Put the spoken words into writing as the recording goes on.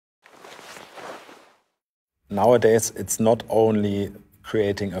Nowadays, it's not only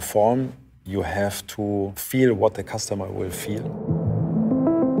creating a form, you have to feel what the customer will feel.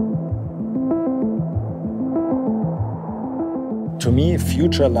 To me,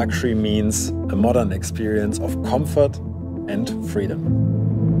 future luxury means a modern experience of comfort and freedom.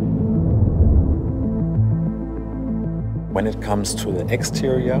 When it comes to the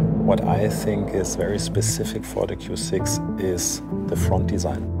exterior, what I think is very specific for the Q6 is the front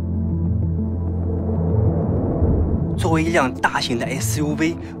design. 作为一辆大型的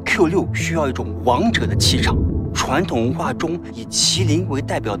SUV，Q6需要一种王者的气场。传统文化中以麒麟为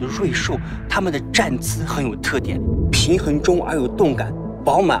代表的瑞兽，它们的站姿很有特点，平衡中而有动感，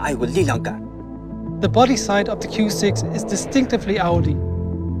饱满而有力量感。The body side of the Q6 is distinctively Audi,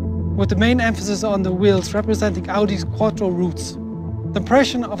 with the main emphasis on the wheels representing Audi's quattro roots. The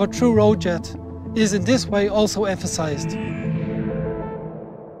impression of a true road jet is in this way also emphasized.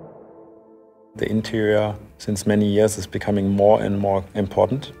 The interior, since many years, is becoming more and more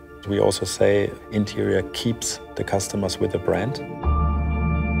important. We also say interior keeps the customers with the brand.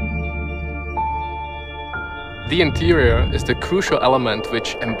 The interior is the crucial element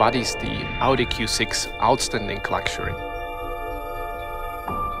which embodies the Audi Q6 outstanding luxury.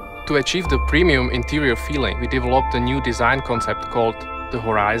 To achieve the premium interior feeling, we developed a new design concept called the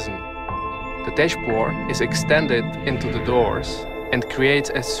Horizon. The dashboard is extended into the doors and creates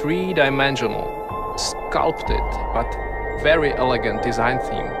a three-dimensional, sculpted but very elegant design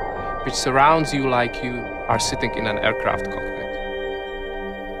theme, which surrounds you like you are sitting in an aircraft cockpit.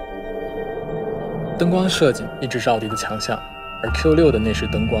 灯光设计一直是奥迪的强项，而 Q6的内饰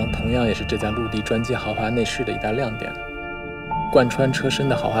灯光同样也是这架陆地专机豪华内饰的一大亮点。贯穿车身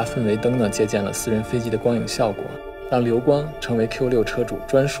的豪华氛围灯呢，借鉴了私人飞机的光影效果，让流光成为 Q6 车主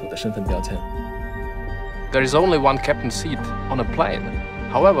专属的身份标签。There is only one captain seat on a plane.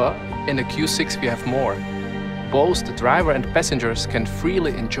 However, in the Q6 we have more. Both the driver and passengers can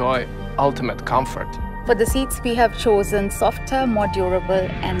freely enjoy ultimate comfort. For the seats, we have chosen softer, more durable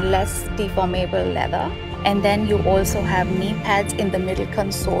and less deformable leather. And then you also have knee pads in the middle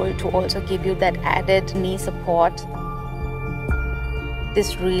console to also give you that added knee support.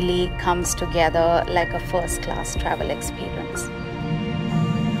 This really comes together like a first-class travel experience.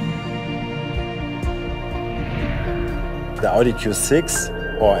 The Audi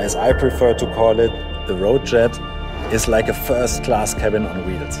Q6, or as I prefer to call it, the road jet, is like a first-class cabin on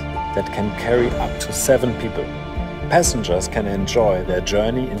wheels that can carry up to 7 people. Passengers can enjoy their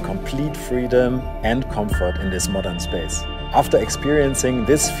journey in complete freedom and comfort in this modern space. After experiencing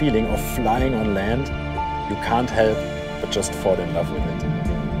this feeling of flying on land, you can't help but just fall in love with it.